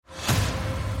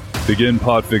Begin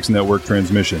Podfix Network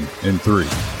transmission in 3,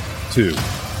 2,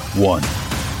 1.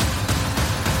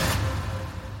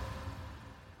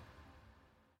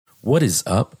 What is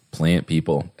up, plant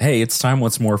people? Hey, it's time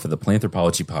once more for the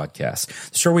Planthropology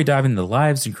Podcast, the show where we dive into the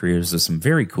lives and careers of some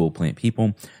very cool plant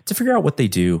people to figure out what they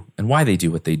do and why they do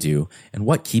what they do and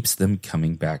what keeps them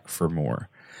coming back for more.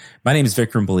 My name is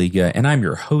Vikram Baliga, and I'm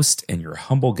your host and your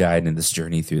humble guide in this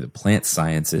journey through the plant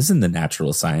sciences and the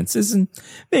natural sciences and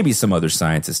maybe some other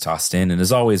sciences tossed in. And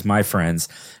as always, my friends,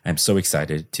 I'm so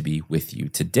excited to be with you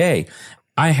today.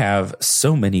 I have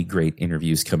so many great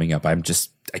interviews coming up. I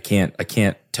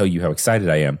can't tell you how excited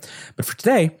I am. But for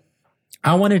today,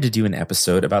 I wanted to do an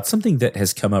episode about something that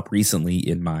has come up recently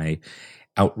in my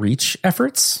outreach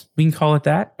efforts. We can call it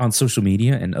that, on social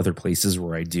media and other places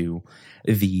where I do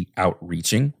the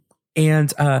outreaching.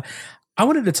 And I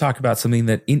wanted to talk about something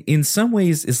that in some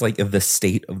ways is like the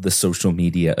state of the social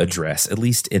media address, at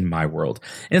least in my world.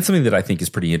 And it's something that I think is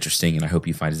pretty interesting, and I hope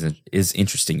you find is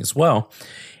interesting as well.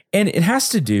 And it has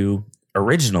to do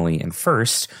originally and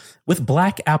first with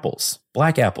black apples.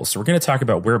 Black apples. So we're going to talk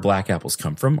about where black apples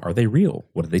come from. Are they real?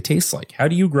 What do they taste like? How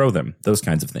do you grow them? Those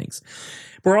kinds of things.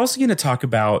 We're also going to talk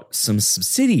about some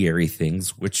subsidiary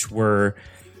things which were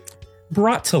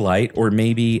brought to light, or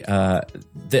maybe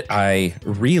that I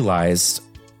realized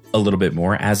a little bit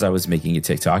more as I was making a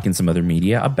TikTok and some other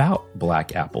media about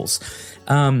black apples.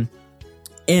 And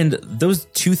those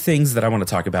two things that I want to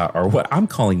talk about are what I'm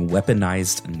calling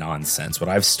weaponized nonsense, what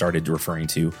I've started referring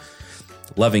to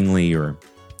lovingly or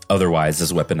otherwise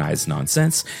as weaponized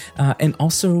nonsense, and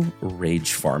also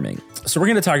rage farming. So we're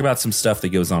going to talk about some stuff that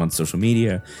goes on social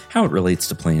media, how it relates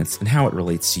to plants, and how it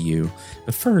relates to you.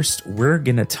 But first, we're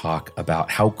going to talk about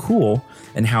how cool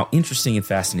and how interesting and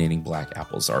fascinating black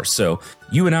apples are. So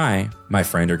you and I, my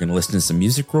friend, are going to listen to some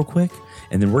music real quick,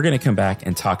 and then we're going to come back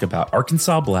and talk about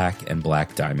Arkansas black and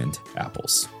black diamond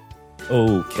apples.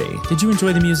 Okay, did you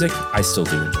enjoy the music? I still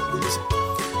do enjoy the music.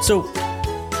 So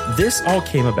this all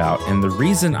came about, and the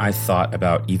reason I thought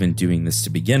about even doing this to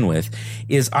begin with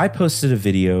is I posted a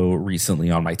video recently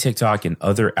on my TikTok and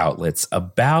other outlets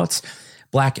about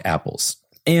black apples.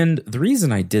 And the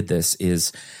reason I did this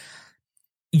is,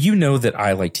 you know that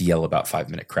I like to yell about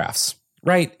 5-minute crafts,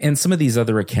 right? And some of these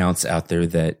other accounts out there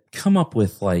that come up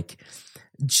with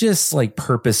just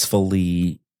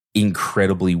purposefully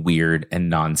incredibly weird and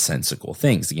nonsensical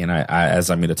things. Again, I as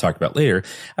I'm going to talk about later,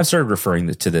 I've started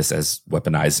referring to this as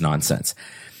weaponized nonsense.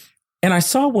 And I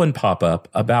saw one pop up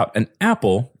about an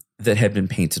apple that had been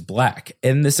painted black.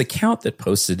 And this account that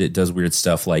posted it does weird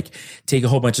stuff like take a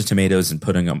whole bunch of tomatoes and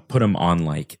put them on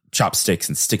like chopsticks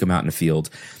and stick them out in a field.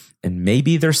 And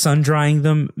maybe they're sun drying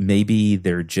them. Maybe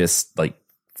they're just like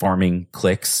farming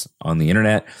clicks on the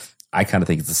internet. I kind of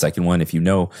think it's the second one. If you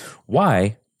know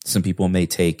why, some people may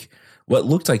take what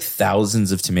looked like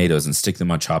thousands of tomatoes and stick them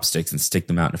on chopsticks and stick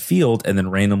them out in a field and then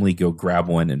randomly go grab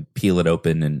one and peel it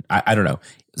open. And I don't know.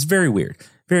 It's very weird.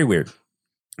 Very weird.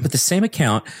 But the same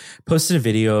account posted a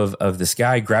video of this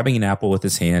guy grabbing an apple with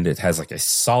his hand. It has like a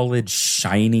solid,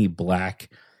 shiny black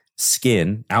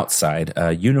skin outside,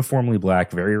 uniformly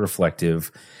black, very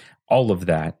reflective, all of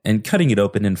that, and cutting it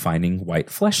open and finding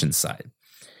white flesh inside.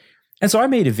 And so I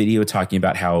made a video talking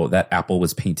about how that apple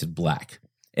was painted black.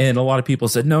 And a lot of people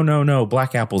said, no,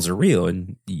 black apples are real.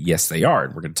 And yes, they are.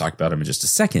 And we're going to talk about them in just a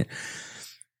second.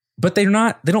 But they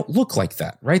don't look like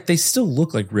that, right? They still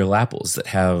look like real apples that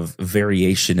have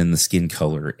variation in the skin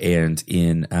color and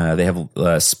they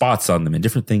have spots on them and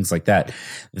different things like that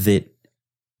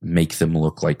make them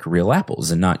look like real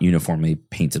apples and not uniformly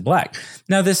painted black.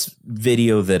 Now, this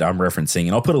video that I'm referencing,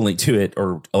 and I'll put a link to it,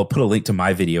 or I'll put a link to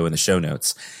my video in the show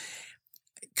notes,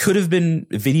 could have been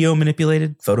video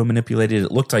manipulated, photo manipulated.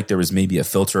 It looked like there was maybe a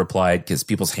filter applied because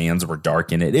people's hands were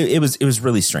dark in it. It was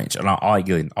really strange. And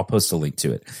I'll post a link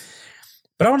to it.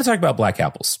 But I want to talk about black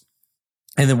apples.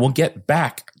 And then we'll get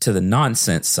back to the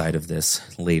nonsense side of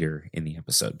this later in the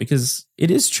episode, because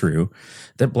it is true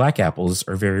that black apples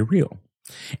are very real.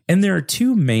 And there are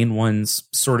two main ones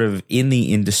sort of in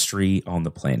the industry on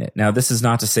the planet. Now, this is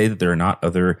not to say that there are not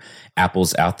other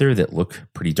apples out there that look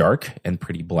pretty dark and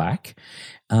pretty black.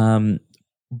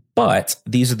 But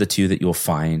these are the two that you'll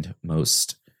find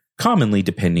most commonly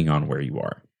depending on where you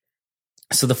are.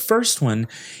 So the first one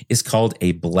is called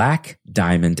a black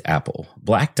diamond apple.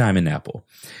 Black diamond apple.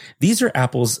 These are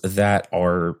apples that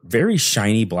are very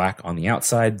shiny black on the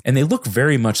outside, and they look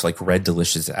very much like Red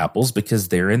Delicious apples because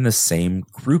they're in the same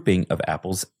grouping of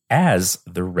apples as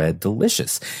the Red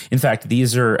Delicious. In fact,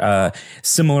 these are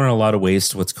similar in a lot of ways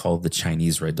to what's called the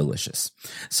Chinese Red Delicious.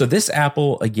 So this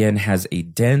apple, again, has a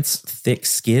dense, thick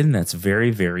skin that's very,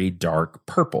 very dark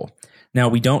purple. Now,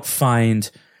 we don't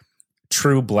find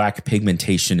true black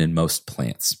pigmentation in most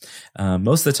plants.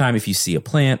 Most of the time, if you see a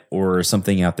plant or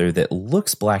something out there that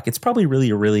looks black, it's probably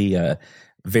really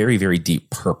very, very deep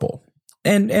purple.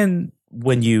 And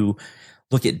when you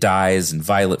look at dyes and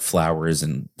violet flowers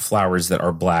and flowers that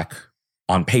are black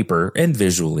on paper and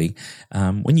visually,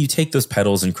 when you take those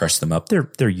petals and crush them up,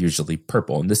 they're usually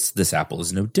purple. And this apple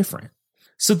is no different.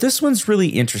 So this one's really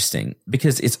interesting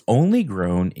because it's only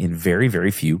grown in very,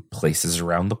 very few places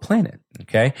around the planet.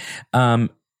 Okay. The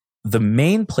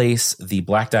main place the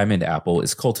black diamond apple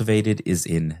is cultivated is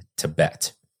in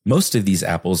Tibet. Most of these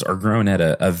apples are grown at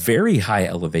a very high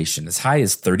elevation, as high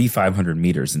as 3,500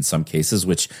 meters in some cases,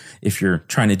 which, if you're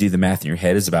trying to do the math in your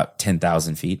head, is about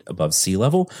 10,000 feet above sea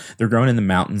level. They're grown in the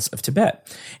mountains of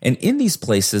Tibet. And in these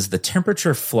places, the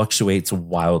temperature fluctuates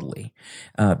wildly.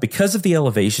 Because of the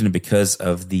elevation and because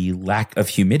of the lack of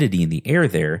humidity in the air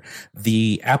there,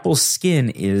 the apple's skin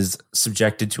is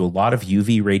subjected to a lot of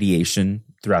UV radiation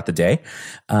throughout the day.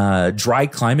 Dry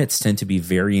climates tend to be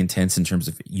very intense in terms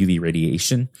of UV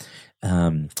radiation.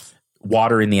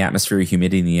 Water in the atmosphere,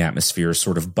 humidity in the atmosphere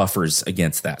sort of buffers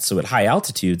against that. So at high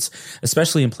altitudes,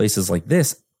 especially in places like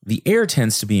this, the air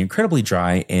tends to be incredibly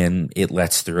dry and it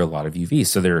lets through a lot of UV.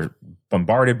 So they're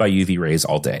bombarded by UV rays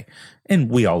all day. And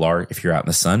we all are if you're out in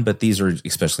the sun, but these are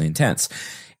especially intense.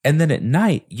 And then at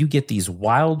night, you get these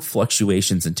wild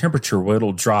fluctuations in temperature where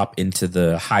it'll drop into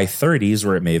the high 30s,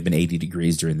 where it may have been 80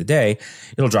 degrees during the day.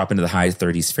 It'll drop into the high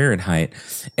 30s Fahrenheit.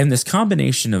 And this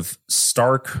combination of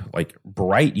stark, like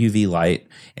bright UV light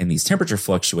and these temperature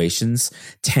fluctuations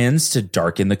tends to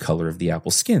darken the color of the apple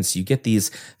skin. So you get these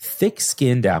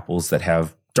thick-skinned apples that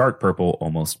have dark purple,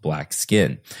 almost black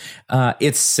skin.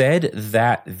 It's said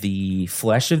that the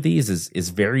flesh of these is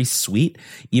very sweet,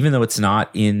 even though it's not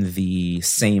in the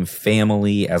same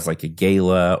family as like a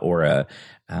Gala or a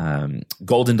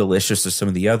Golden Delicious or some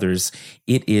of the others.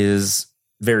 It is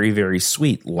very, very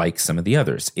sweet like some of the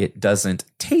others. It doesn't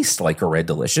taste like a Red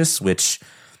Delicious, which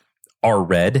are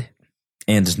red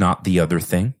and not the other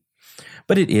thing,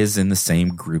 but it is in the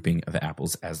same grouping of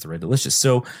apples as the Red Delicious.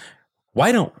 So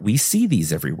why don't we see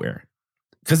these everywhere?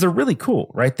 Because they're really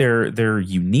cool, right? They're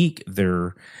unique,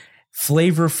 they're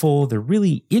flavorful, they're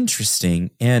really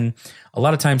interesting. And a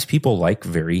lot of times people like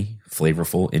very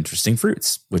flavorful, interesting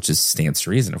fruits, which stands to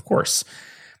reason, of course.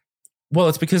 Well,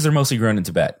 it's because they're mostly grown in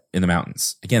Tibet, in the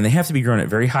mountains. Again, they have to be grown at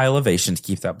very high elevation to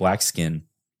keep that black skin.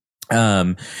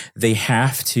 They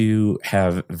have to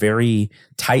have very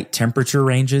tight temperature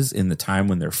ranges in the time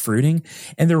when they're fruiting,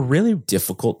 and they're really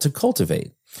difficult to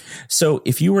cultivate. So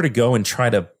if you were to go and try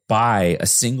to buy a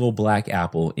single black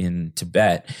apple in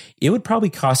Tibet, it would probably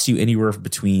cost you anywhere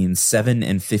between $7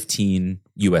 and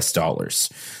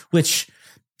 $15, which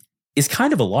is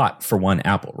kind of a lot for one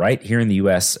apple, right? Here in the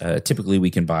US, typically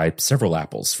we can buy several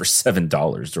apples for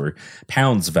 $7 or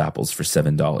pounds of apples for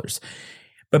 $7.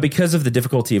 But because of the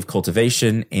difficulty of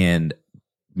cultivation and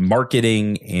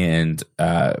marketing and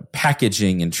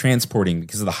packaging and transporting,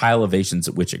 because of the high elevations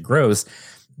at which it grows,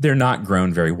 they're not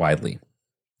grown very widely.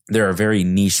 They're a very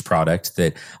niche product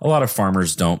that a lot of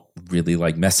farmers don't really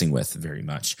like messing with very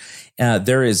much.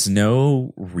 There is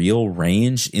no real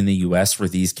range in the U.S. where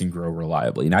these can grow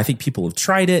reliably. And I think people have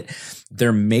tried it.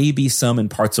 There may be some in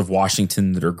parts of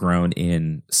Washington that are grown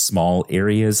in small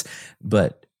areas,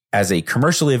 but as a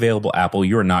commercially available apple,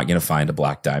 you're not going to find a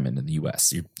black diamond in the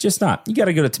U.S. You're just not. You got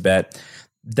to go to Tibet.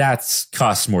 That's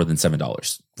costs more than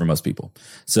 $7 for most people.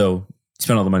 So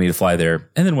spend all the money to fly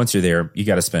there. And then once you're there, you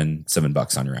got to spend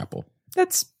 $7 on your apple.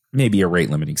 That's maybe a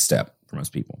rate limiting step for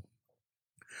most people.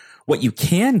 What you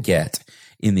can get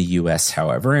in the US,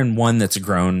 however, and one that's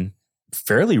grown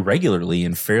fairly regularly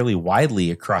and fairly widely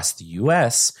across the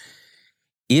US,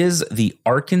 is the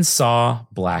Arkansas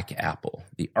black apple,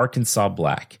 the Arkansas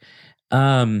black.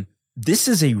 This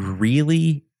is a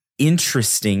really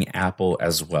interesting apple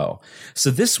as well. So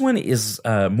this one is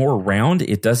more round.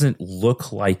 It doesn't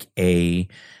look like a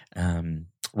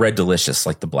Red Delicious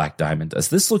like the Black Diamond does.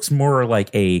 This looks more like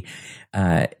a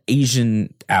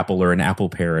Asian apple or an apple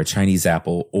pear, a Chinese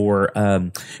apple, or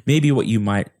maybe what you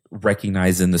might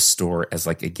recognize in the store as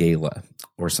like a Gala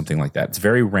or something like that. It's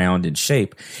very round in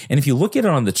shape. And if you look at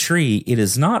it on the tree, it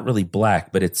is not really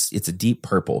black, but it's a deep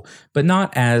purple, but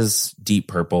not as deep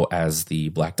purple as the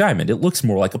Black Diamond. It looks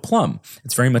more like a plum.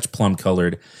 It's very much plum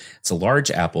colored. It's a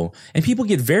large apple, and people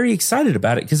get very excited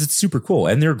about it because it's super cool.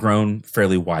 And they're grown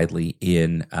fairly widely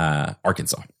in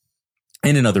Arkansas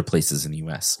and in other places in the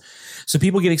US. So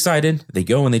people get excited. They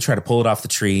go and they try to pull it off the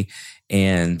tree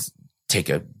and take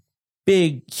a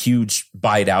big, huge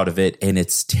bite out of it, and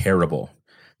it's terrible.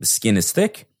 The skin is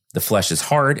thick, the flesh is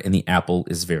hard, and the apple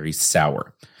is very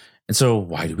sour. And so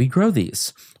why do we grow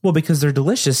these? Well, because they're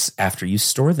delicious after you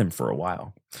store them for a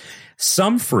while.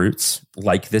 Some fruits,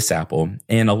 like this apple,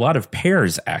 and a lot of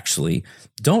pears actually,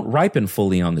 don't ripen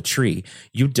fully on the tree.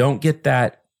 You don't get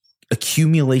that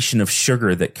accumulation of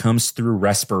sugar that comes through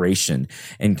respiration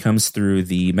and comes through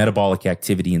the metabolic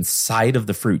activity inside of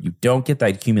the fruit. You don't get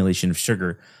that accumulation of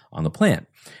sugar on the plant.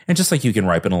 And just like you can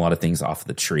ripen a lot of things off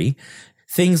the tree,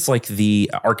 things like the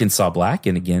Arkansas Black,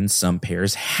 and again, some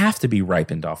pears have to be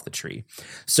ripened off the tree.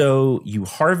 So you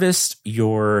harvest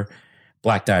your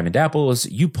Black Diamond apples,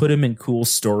 you put them in cool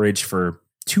storage for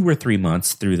 2 or 3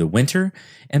 months through the winter.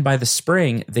 And by the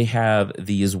spring, they have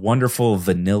these wonderful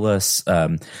vanilla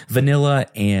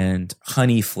and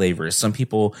honey flavors. Some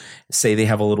people say they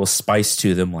have a little spice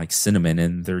to them like cinnamon,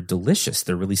 and they're delicious.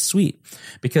 They're really sweet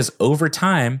because over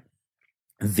time,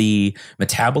 the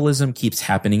metabolism keeps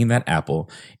happening in that apple.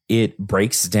 It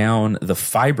breaks down the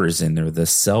fibers in there, the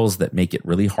cells that make it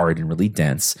really hard and really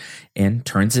dense, and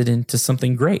turns it into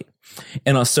something great.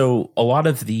 And also, a lot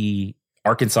of the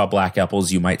Arkansas Black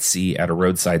apples you might see at a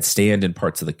roadside stand in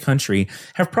parts of the country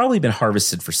have probably been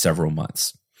harvested for several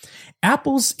months.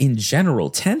 Apples in general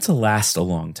tend to last a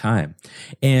long time,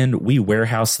 and we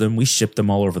warehouse them. We ship them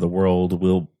all over the world.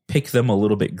 We'll pick them a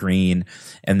little bit green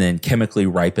and then chemically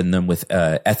ripen them with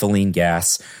ethylene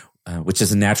gas, which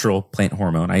is a natural plant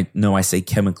hormone. I know I say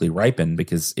chemically ripen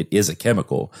because it is a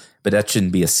chemical, but that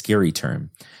shouldn't be a scary term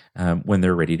when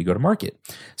they're ready to go to market.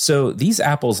 So these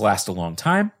apples last a long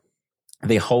time.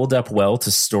 They hold up well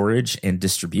to storage and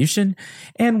distribution.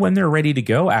 And when they're ready to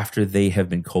go after they have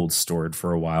been cold stored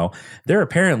for a while, they're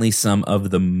apparently some of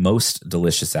the most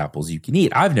delicious apples you can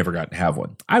eat. I've never gotten to have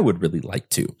one. I would really like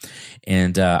to.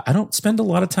 And I don't spend a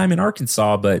lot of time in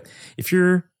Arkansas, but if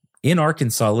you're in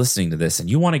Arkansas listening to this and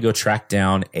you want to go track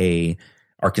down a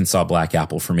Arkansas Black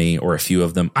apple for me or a few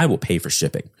of them, I will pay for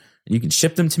shipping. And you can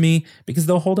ship them to me because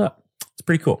they'll hold up. It's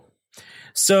pretty cool.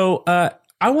 So,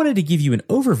 I wanted to give you an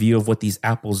overview of what these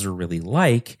apples are really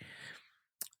like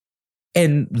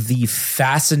and the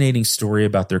fascinating story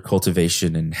about their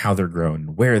cultivation and how they're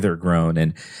grown, where they're grown,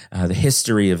 and the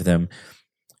history of them,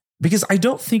 because I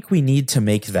don't think we need to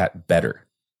make that better.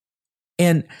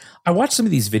 And I watched some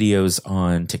of these videos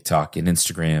on TikTok and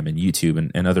Instagram and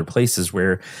YouTube and other places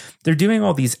where they're doing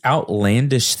all these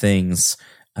outlandish things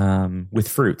with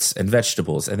fruits and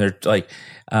vegetables, and they're like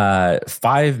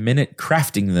 5-minute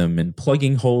crafting them and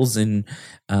plugging holes in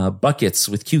buckets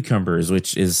with cucumbers,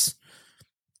 which is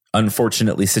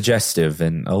unfortunately suggestive.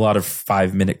 And a lot of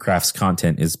 5-minute crafts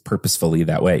content is purposefully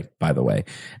that way, by the way.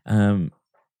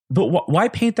 But why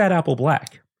paint that apple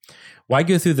black? Why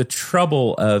go through the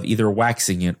trouble of either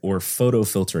waxing it or photo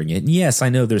filtering it? And yes, I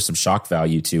know there's some shock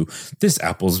value to this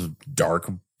apple's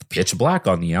dark pitch black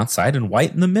on the outside and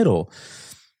white in the middle.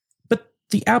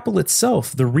 The apple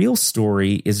itself, the real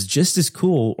story is just as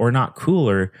cool or not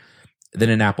cooler than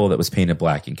an apple that was painted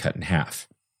black and cut in half.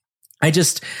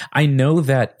 I know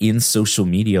that in social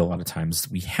media, a lot of times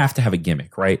we have to have a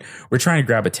gimmick, right? We're trying to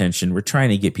grab attention. We're trying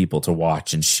to get people to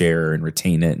watch and share and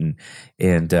retain it.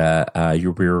 And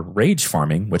you're rage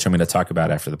farming, which I'm going to talk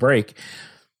about after the break.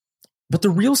 But the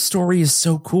real story is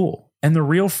so cool. And the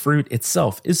real fruit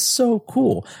itself is so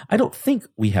cool. I don't think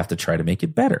we have to try to make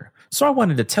it better. So I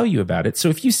wanted to tell you about it. So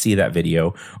if you see that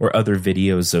video or other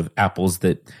videos of apples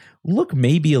that look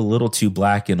maybe a little too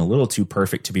black and a little too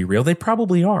perfect to be real, they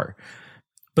probably are.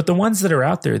 But the ones that are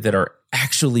out there that are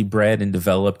actually bred and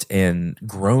developed and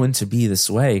grown to be this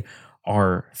way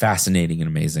are fascinating and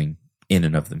amazing in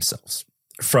and of themselves.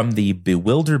 From the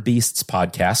Bewilder Beasts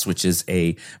podcast, which is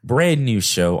a brand new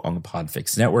show on the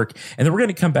Podfix Network. And then we're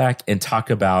going to come back and talk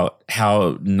about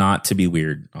how not to be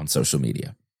weird on social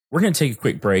media. We're going to take a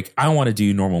quick break. I want to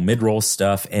do normal mid-roll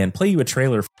stuff and play you a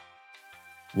trailer.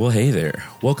 Well, hey there.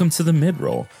 Welcome to the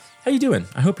mid-roll. How you doing?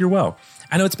 I hope you're well.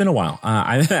 I know it's been a while.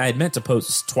 I had meant to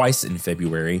post twice in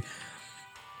February,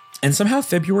 and somehow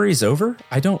February is over.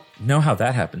 I don't know how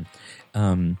that happened.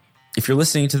 If you're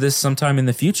listening to this sometime in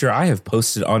the future, I have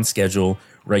posted on schedule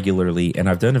regularly, and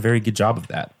I've done a very good job of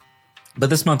that. But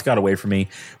this month got away from me.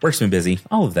 Work's been busy,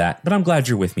 all of that. But I'm glad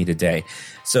you're with me today.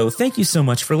 So thank you so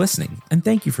much for listening, and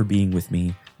thank you for being with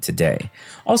me today.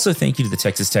 Also, thank you to the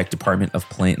Texas Tech Department of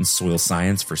Plant and Soil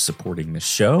Science for supporting the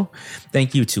show.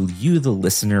 Thank you to you, the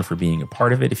listener, for being a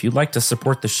part of it. If you'd like to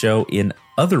support the show in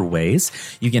other ways,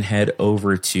 you can head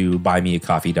over to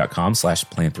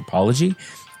buymeacoffee.com/planthropology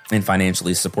and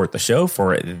financially support the show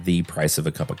for the price of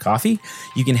a cup of coffee.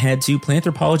 You can head to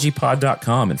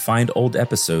planthropologypod.com and find old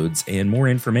episodes and more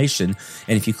information.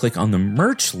 And if you click on the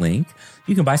merch link,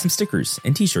 you can buy some stickers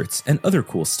and t-shirts and other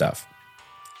cool stuff.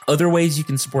 Other ways you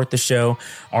can support the show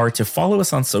are to follow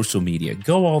us on social media.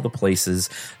 Go all the places,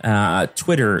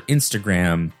 Twitter,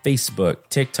 Instagram, Facebook,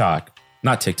 TikTok.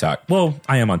 Not TikTok. Well,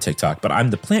 I am on TikTok, but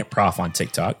I'm the Plant Prof on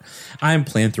TikTok. I'm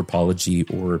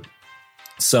Planthropology or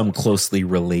some closely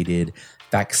related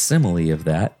facsimile of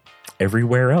that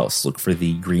everywhere else. Look for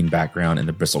the green background and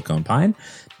the bristlecone pine,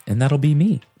 and that'll be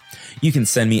me. You can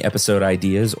send me episode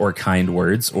ideas or kind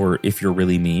words, or if you're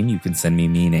really mean, you can send me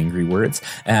mean, angry words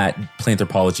at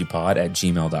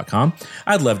planthropologypod@gmail.com.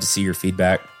 I'd love to see your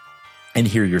feedback and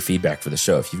hear your feedback for the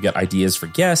show. If you've got ideas for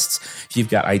guests, if you've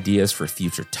got ideas for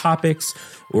future topics,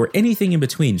 or anything in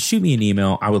between, shoot me an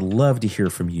email. I would love to hear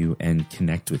from you and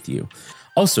connect with you.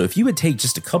 Also, if you would take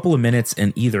just a couple of minutes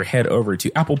and either head over to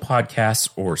Apple Podcasts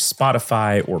or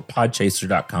Spotify or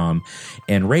podchaser.com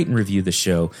and rate and review the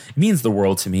show, it means the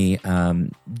world to me.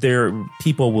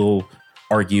 People will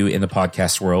argue in the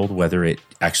podcast world whether it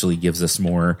actually gives us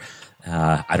more,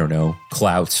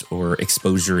 clout or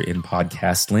exposure in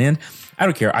podcast land. I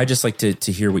don't care. I just like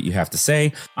to hear what you have to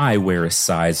say. I wear a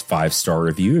size 5-star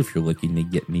review if you're looking to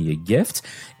get me a gift.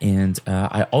 And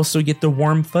I also get the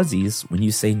warm fuzzies when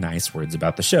you say nice words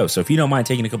about the show. So if you don't mind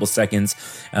taking a couple seconds,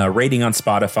 rating on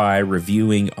Spotify,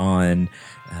 reviewing on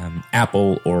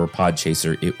Apple or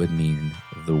Podchaser, it would mean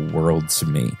the world to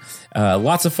me.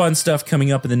 Lots of fun stuff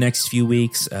coming up in the next few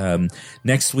weeks.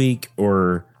 Next week,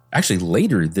 or actually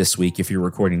later this week, if you're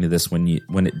recording to this when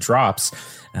it drops,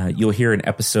 you'll hear an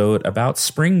episode about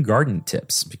spring garden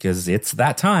tips because it's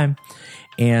that time.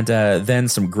 And then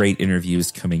some great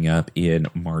interviews coming up in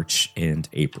March and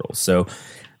April. So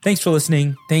thanks for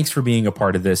listening. Thanks for being a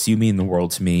part of this. You mean the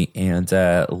world to me. And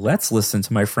let's listen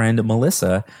to my friend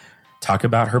Melissa talk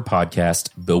about her podcast,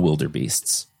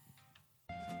 Bewilderbeasts.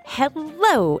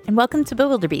 Hello, and welcome to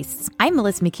Bewilderbeasts. I'm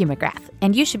Melissa McHugh McGrath,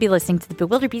 and you should be listening to the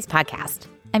Bewilderbeast podcast.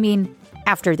 I mean,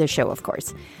 after the show, of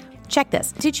course. Check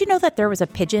this. Did you know that there was a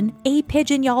pigeon,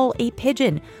 y'all, a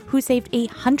pigeon, who saved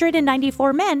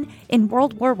 194 men in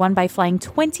World War I by flying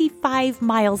 25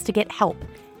 miles to get help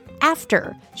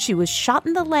after she was shot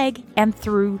in the leg and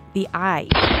through the eye?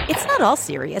 It's not all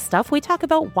serious stuff. We talk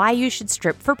about why you should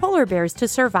strip for polar bears to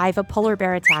survive a polar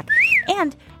bear attack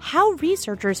and how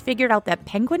researchers figured out that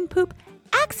penguin poop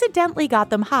accidentally got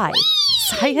them high.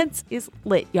 Science is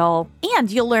lit, y'all.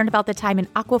 And you'll learn about the time an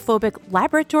aquaphobic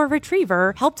Labrador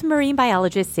retriever helped marine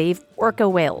biologists save orca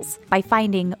whales by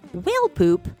finding whale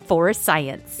poop for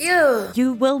science. Ew.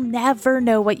 You will never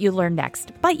know what you learn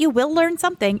next, but you will learn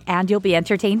something, and you'll be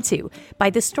entertained too by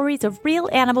the stories of real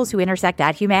animals who intersect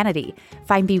at humanity.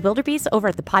 Find Bewilderbeasts over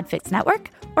at the Podfix Network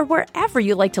or wherever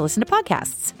you like to listen to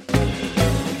podcasts.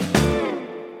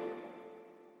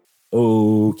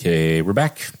 Okay, we're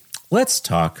back. Let's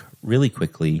talk really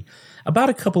quickly about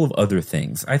a couple of other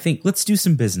things. I think let's do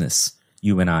some business,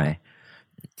 you and I,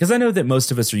 because I know that most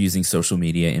of us are using social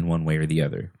media in one way or the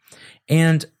other.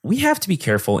 And we have to be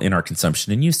careful in our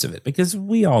consumption and use of it because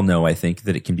we all know, I think,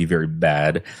 that it can be very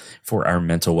bad for our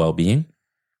mental well-being.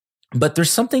 But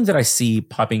there's something that I see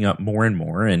popping up more and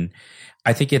more, and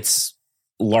I think it's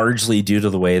largely due to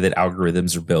the way that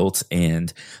algorithms are built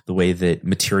and the way that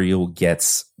material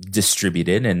gets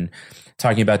distributed, and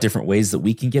talking about different ways that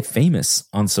we can get famous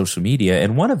on social media.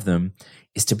 And one of them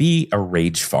is to be a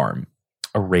rage farm.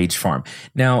 A rage farm.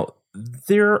 Now,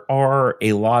 there are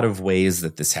a lot of ways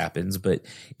that this happens, but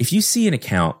if you see an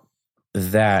account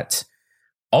that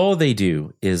all they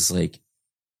do is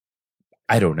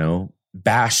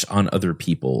bash on other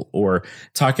people or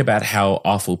talk about how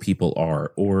awful people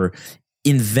are or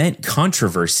invent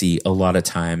controversy a lot of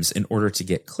times in order to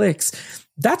get clicks,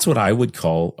 that's what I would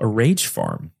call a rage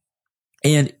farm.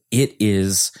 And it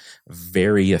is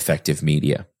very effective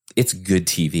media. It's good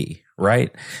TV,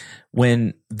 right?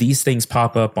 When these things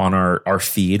pop up on our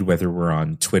feed, whether we're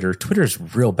on Twitter, Twitter's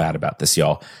real bad about this,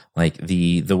 y'all. Like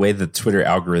the way the Twitter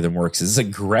algorithm works is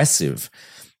aggressive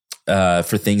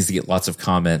for things to get lots of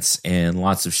comments and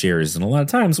lots of shares. And a lot of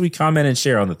times we comment and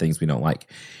share on the things we don't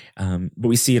like. But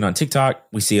we see it on TikTok.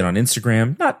 We see it on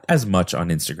Instagram, not as much on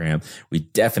Instagram. We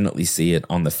definitely see it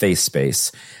on the face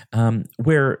space,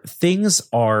 where things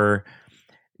are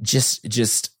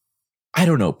just, I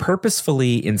don't know,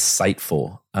 purposefully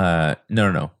insightful.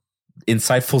 No.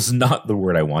 Insightful's not the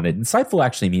word I wanted. Insightful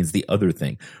actually means the other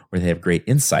thing, where they have great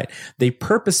insight. They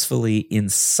purposefully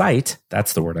incite,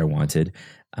 that's the word I wanted,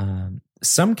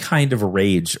 some kind of a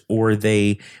rage, or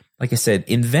they, like I said,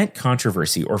 invent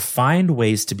controversy or find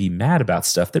ways to be mad about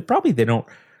stuff that probably they don't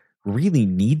really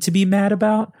need to be mad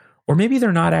about, or maybe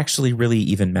they're not actually really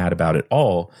even mad about at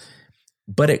all,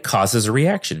 but it causes a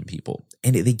reaction in people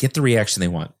and they get the reaction they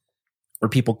want. where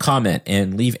people comment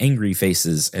and leave angry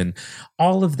faces and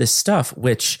all of this stuff,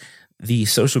 which the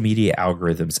social media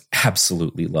algorithms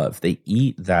absolutely love. They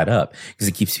eat that up because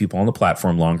it keeps people on the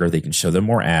platform longer. They can show them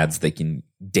more ads. They can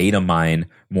data mine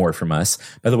more from us.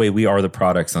 By the way, we are the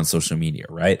products on social media,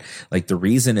 right? Like the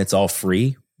reason it's all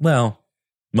free, well,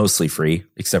 mostly free,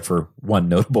 except for one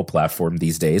notable platform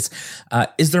these days,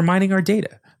 is they're mining our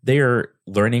data. They are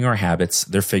learning our habits.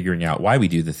 They're figuring out why we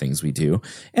do the things we do.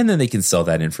 And then they can sell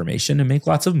that information and make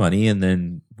lots of money. And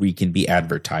then we can be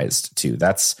advertised to.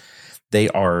 They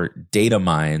are data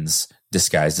mines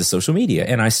disguised as social media.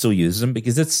 And I still use them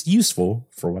because it's useful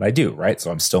for what I do, right? So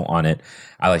I'm still on it.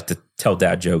 I like to tell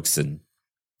dad jokes and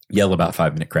yell about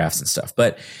 5-minute crafts and stuff.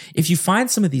 But if you find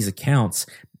some of these accounts,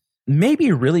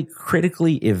 maybe really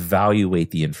critically evaluate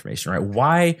the information, right?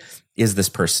 Why is this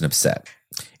person upset?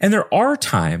 And there are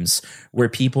times where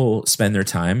people spend their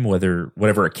time,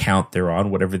 whatever account they're on,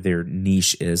 whatever their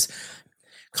niche is,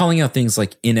 calling out things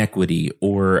like inequity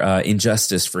or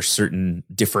injustice for certain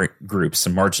different groups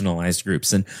and marginalized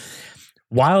groups. And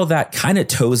while that kind of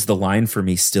toes the line for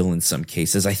me still in some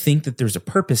cases, I think that there's a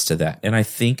purpose to that. And I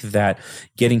think that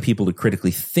getting people to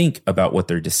critically think about what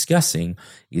they're discussing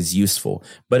is useful.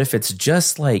 But if it's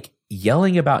just like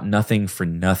yelling about nothing for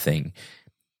nothing,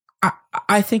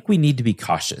 I think we need to be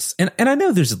cautious. And I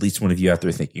know there's at least one of you out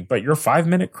there thinking, but your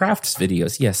 5-minute crafts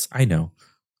videos. Yes, I know.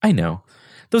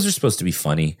 Those are supposed to be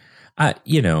funny. I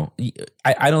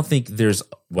don't think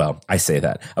I say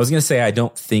that. I was going to say, I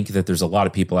don't think that there's a lot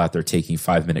of people out there taking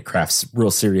 5-minute crafts real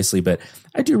seriously, but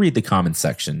I do read the comment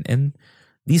section and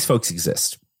these folks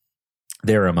exist.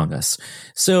 They're among us.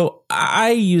 So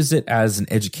I use it as an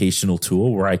educational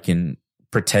tool where I can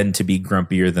pretend to be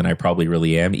grumpier than I probably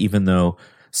really am, even though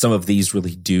some of these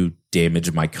really do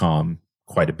damage my calm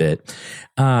quite a bit.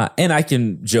 And I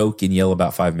can joke and yell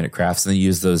about 5-minute crafts and then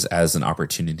use those as an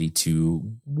opportunity to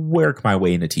work my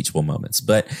way into teachable moments.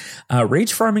 But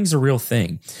rage farming is a real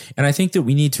thing. And I think that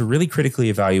we need to really critically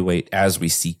evaluate as we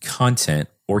see content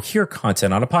or hear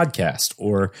content on a podcast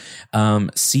or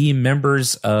see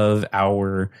members of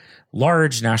our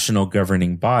large national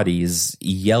governing bodies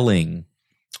yelling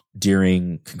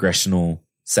during congressional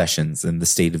sessions and the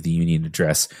State of the Union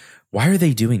address. Why are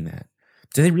they doing that?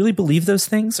 Do they really believe those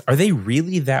things? Are they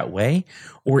really that way?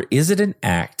 Or is it an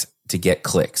act to get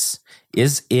clicks?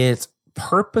 Is it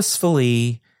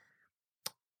purposefully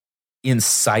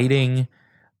inciting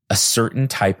a certain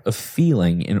type of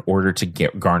feeling in order to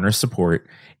garner support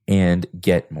and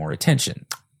get more attention?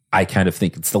 I kind of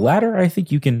think it's the latter. I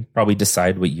think you can probably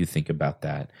decide what you think about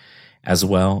that as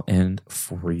well and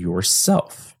for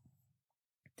yourself.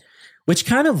 Which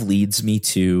kind of leads me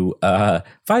to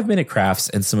 5-minute crafts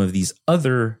and some of these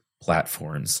other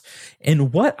platforms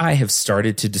and what I have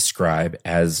started to describe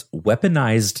as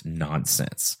weaponized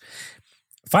nonsense.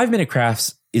 5-minute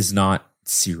crafts is not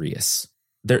serious.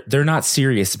 They're not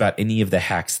serious about any of the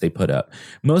hacks they put up.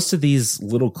 Most of these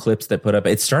little clips that put up,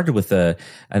 it started with an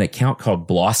account called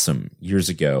Blossom years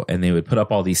ago, and they would put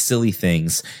up all these silly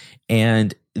things,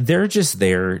 and they're just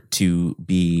there to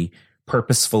be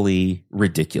purposefully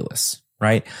ridiculous,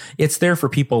 right? It's there for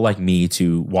people like me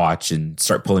to watch and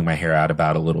start pulling my hair out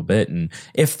about a little bit. And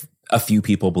if a few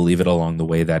people believe it along the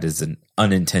way, that is an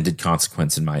unintended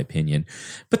consequence, in my opinion.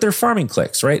 But they're farming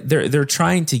clicks, right? They're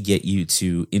trying to get you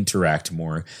to interact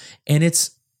more. And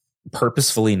it's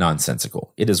purposefully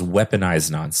nonsensical. It is weaponized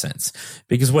nonsense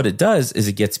because what it does is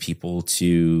it gets people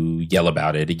to yell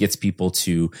about it. It gets people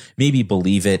to maybe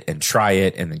believe it and try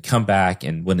it and then come back.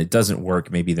 And when it doesn't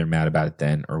work, maybe they're mad about it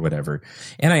then or whatever.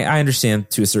 And I understand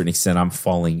to a certain extent I'm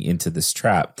falling into this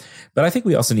trap, but I think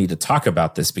we also need to talk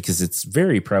about this because it's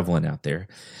very prevalent out there.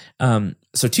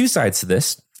 So two sides to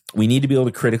this. We need to be able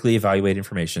to critically evaluate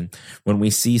information. When we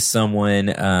see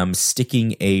someone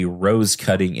sticking a rose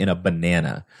cutting in a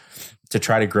banana to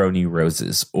try to grow new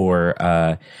roses,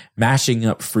 or mashing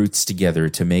up fruits together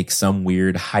to make some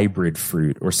weird hybrid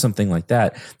fruit or something like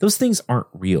that, those things aren't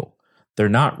real. They're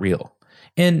not real.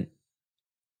 And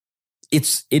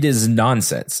it is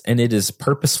nonsense, and it is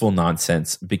purposeful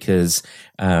nonsense because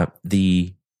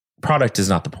the product is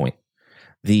not the point.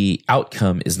 The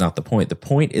outcome is not the point. The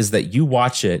point is that you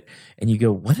watch it and you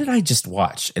go, what did I just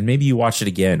watch? And maybe you watch it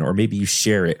again, or maybe you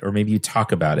share it, or maybe you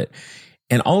talk about it.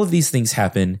 And all of these things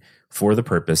happen for the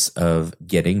purpose of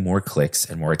getting more clicks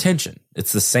and more attention.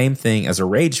 It's the same thing as a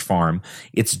rage farm.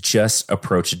 It's just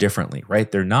approached differently, right?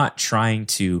 They're not trying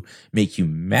to make you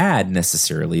mad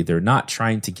necessarily. They're not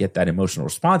trying to get that emotional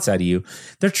response out of you.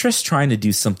 They're just trying to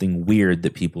do something weird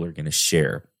that people are going to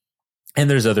share. And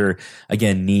there's other,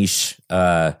 again, niche, maybe,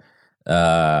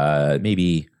 I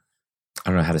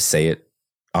don't know how to say it,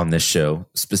 on this show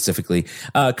specifically,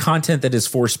 content that is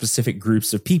for specific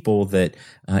groups of people that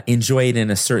enjoy it in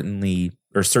a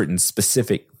certain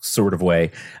specific sort of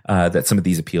way that some of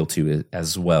these appeal to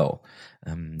as well.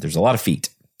 There's a lot of feet,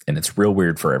 and it's real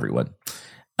weird for everyone.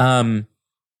 But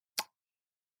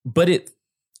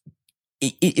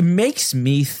it makes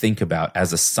me think about,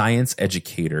 as a science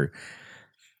educator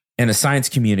and a science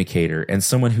communicator and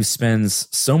someone who spends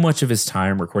so much of his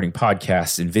time recording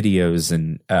podcasts and videos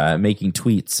and making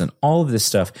tweets and all of this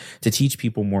stuff to teach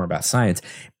people more about science,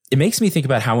 it makes me think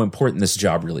about how important this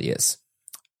job really is.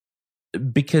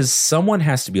 Because someone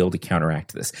has to be able to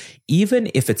counteract this,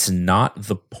 even if it's not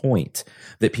the point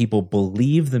that people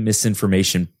believe the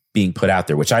misinformation being put out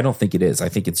there, which I don't think it is. I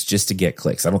think it's just to get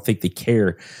clicks. I don't think they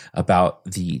care about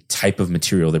the type of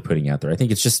material they're putting out there. I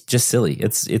think it's just silly.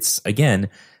 It's again,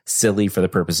 silly for the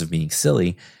purpose of being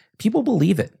silly. People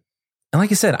believe it. And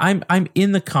like I said, I'm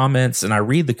in the comments and I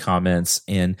read the comments,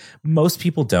 and most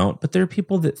people don't, but there are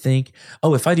people that think,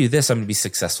 oh, if I do this, I'm going to be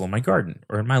successful in my garden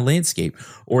or in my landscape,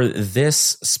 or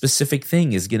this specific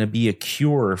thing is going to be a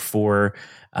cure for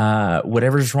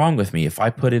whatever's wrong with me. If I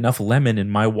put enough lemon in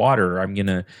my water, I'm going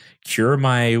to cure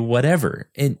my whatever.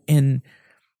 And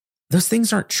those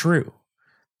things aren't true.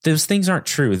 Those things aren't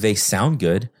true. They sound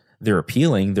good. They're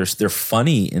appealing. They're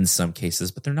funny in some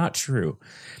cases, but they're not true.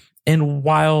 And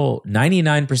while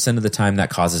 99% of the time that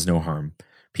causes no harm,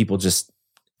 people just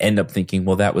end up thinking,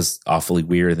 well, that was awfully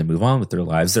weird, and then move on with their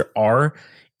lives. There are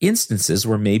instances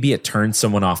where maybe it turns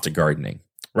someone off to gardening,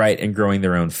 right? And growing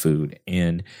their own food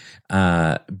and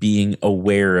being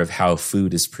aware of how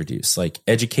food is produced. Like,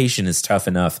 education is tough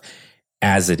enough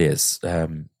as it is.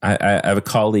 I have a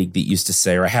colleague that used to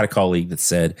say, or I had a colleague that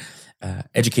said,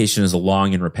 education is a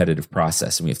long and repetitive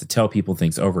process, and we have to tell people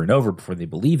things over and over before they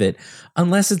believe it,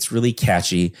 unless it's really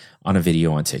catchy on a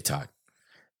video on TikTok.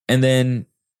 And then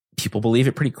people believe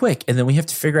it pretty quick. And then we have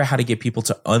to figure out how to get people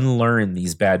to unlearn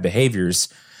these bad behaviors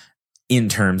in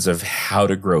terms of how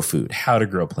to grow food, how to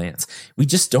grow plants. We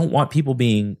just don't want people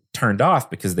being turned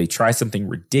off because they try something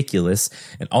ridiculous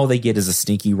and all they get is a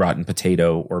stinky, rotten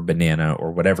potato or banana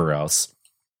or whatever else.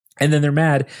 And then they're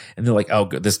mad and they're like, oh,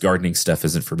 this gardening stuff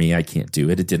isn't for me. I can't do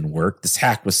it. It didn't work. This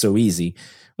hack was so easy.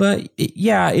 Well,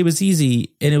 it was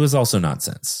easy, and it was also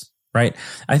nonsense, right?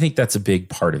 I think that's a big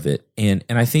part of it. And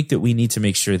I think that we need to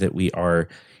make sure that we are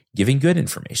giving good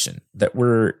information, that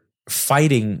we're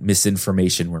fighting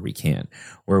misinformation where we can,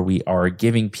 where we are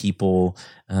giving people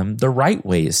the right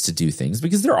ways to do things,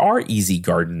 because there are easy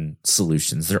garden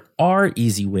solutions. There are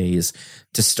easy ways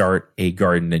to start a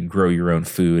garden and grow your own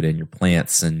food and your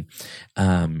plants, and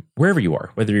wherever you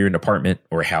are, whether you're in an apartment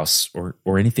or a house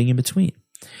or anything in between.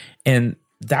 And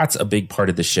that's a big part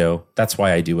of the show. That's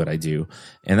why I do what I do.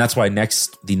 And that's why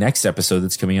the next episode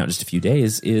that's coming out in just a few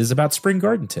days is about spring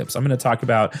garden tips. I'm going to talk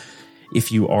about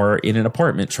if you are in an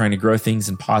apartment trying to grow things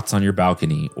in pots on your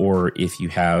balcony, or if you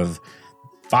have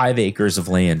 5 acres of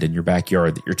land in your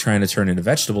backyard that you're trying to turn into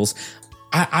vegetables.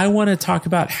 I want to talk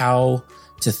about how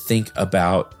to think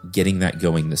about getting that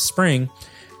going this spring,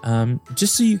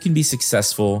 just so you can be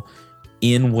successful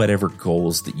in whatever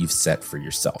goals that you've set for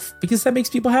yourself, because that makes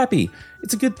people happy.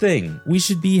 It's a good thing. We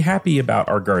should be happy about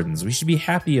our gardens. We should be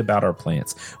happy about our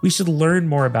plants. We should learn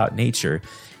more about nature,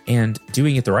 and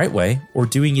doing it the right way, or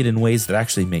doing it in ways that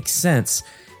actually make sense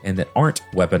and that aren't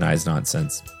weaponized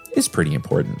nonsense, is pretty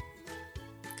important.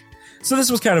 So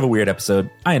this was kind of a weird episode.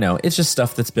 I know, it's just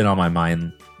stuff that's been on my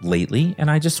mind lately,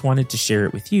 and I just wanted to share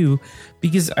it with you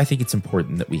because I think it's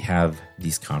important that we have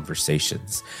these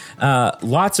conversations.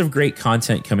 Lots of great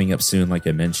content coming up soon, like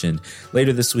I mentioned.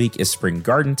 Later this week is Spring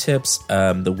Garden Tips.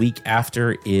 The week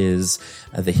after is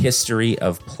the history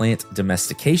of plant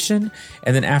domestication.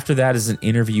 And then after that is an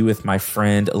interview with my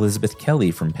friend Elizabeth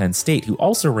Kelly from Penn State, who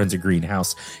also runs a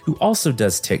greenhouse, who also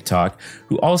does TikTok,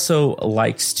 who also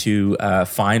likes to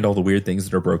find all the weird things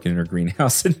that are broken in her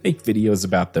greenhouse and make videos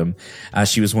about them.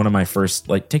 She was one of my first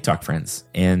TikTok friends,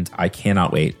 and I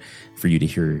cannot wait for you to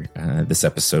hear this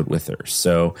episode with her.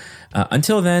 So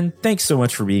until then, thanks so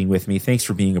much for being with me. Thanks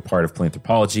for being a part of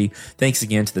Planthropology. Thanks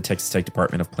again to the Texas Tech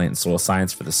Department of Plant and Soil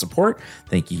Science for the support.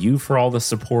 Thank you for all the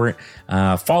support.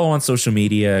 Follow on social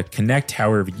media, connect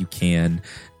however you can.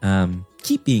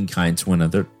 Keep being kind to one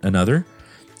another.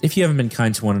 If you haven't been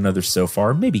kind to one another so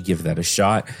far, maybe give that a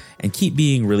shot, and keep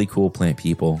being really cool plant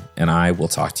people. And I will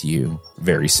talk to you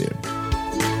very soon.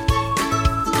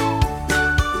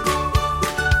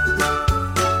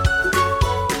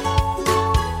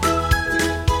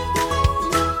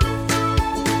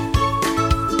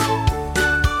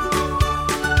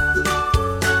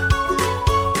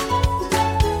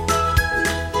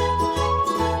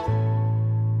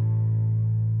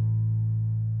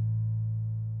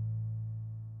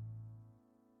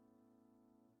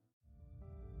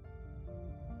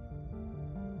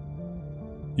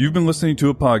 You've been listening to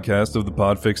a podcast of the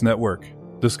Podfix Network.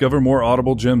 Discover more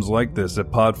audible gems like this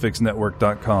at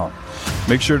podfixnetwork.com.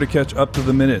 Make sure to catch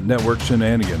up-to-the-minute network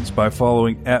shenanigans by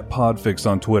following @Podfix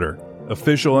on Twitter,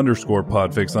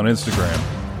 official_Podfix on Instagram,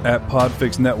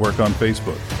 @Podfix Network on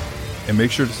Facebook. And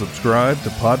make sure to subscribe to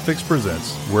Podfix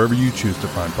Presents wherever you choose to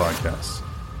find podcasts.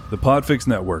 The Podfix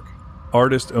Network,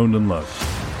 artist owned and loved.